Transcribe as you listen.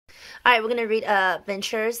All right, we're going to read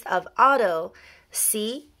Adventures of Otto.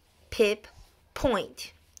 See Pip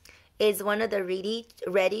Point. It's one of the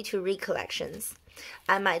ready-to-read collections.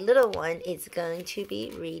 And my little one is going to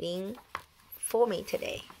be reading for me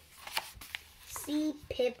today. See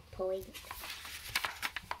Pip Point.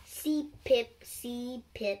 See Pip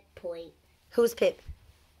Point. Who's Pip?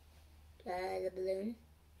 The balloon.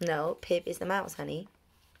 No, Pip is the mouse, honey.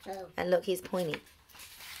 Oh. And look, he's pointing.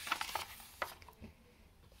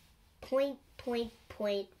 Point, point,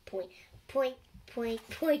 point, point. Point, point,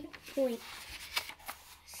 point, point.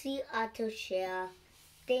 See Otto share.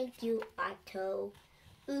 Thank you, Otto.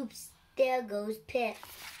 Oops, there goes Pip.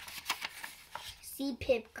 See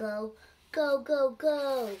Pip go. Go, go,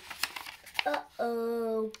 go.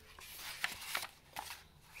 Uh-oh.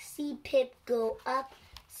 See Pip go up.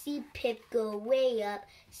 See Pip go way up.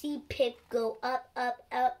 See Pip go up, up,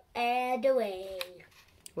 up, and away.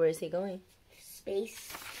 Where is he going?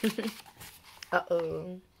 Space.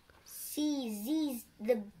 Uh-oh. See Z's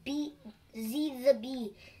the bee. Z the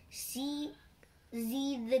bee. See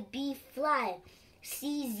Z the bee fly.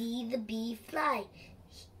 See Z the bee fly.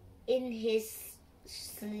 In his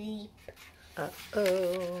sleep.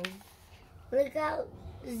 Uh-oh. Look out,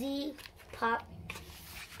 Z pop.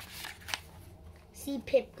 See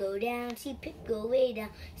Pip go down. See Pip go way down.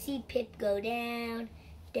 See Pip go down,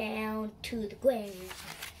 down to the ground.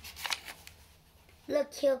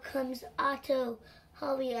 Look, here comes Otto.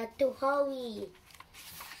 Hurry, Otto, hurry.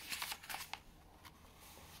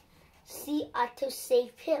 See Otto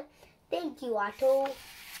save Pip. Thank you, Otto.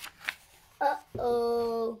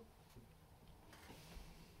 Uh-oh.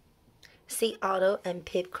 See Otto and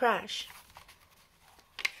Pip crash.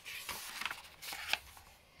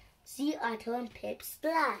 See Otto and Pip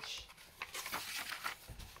splash.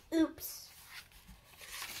 Oops.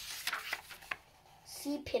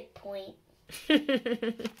 See Pip Point.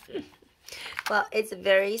 Well, it's a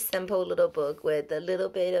very simple little book with a little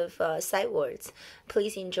bit of sight words.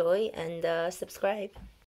 Please enjoy and subscribe.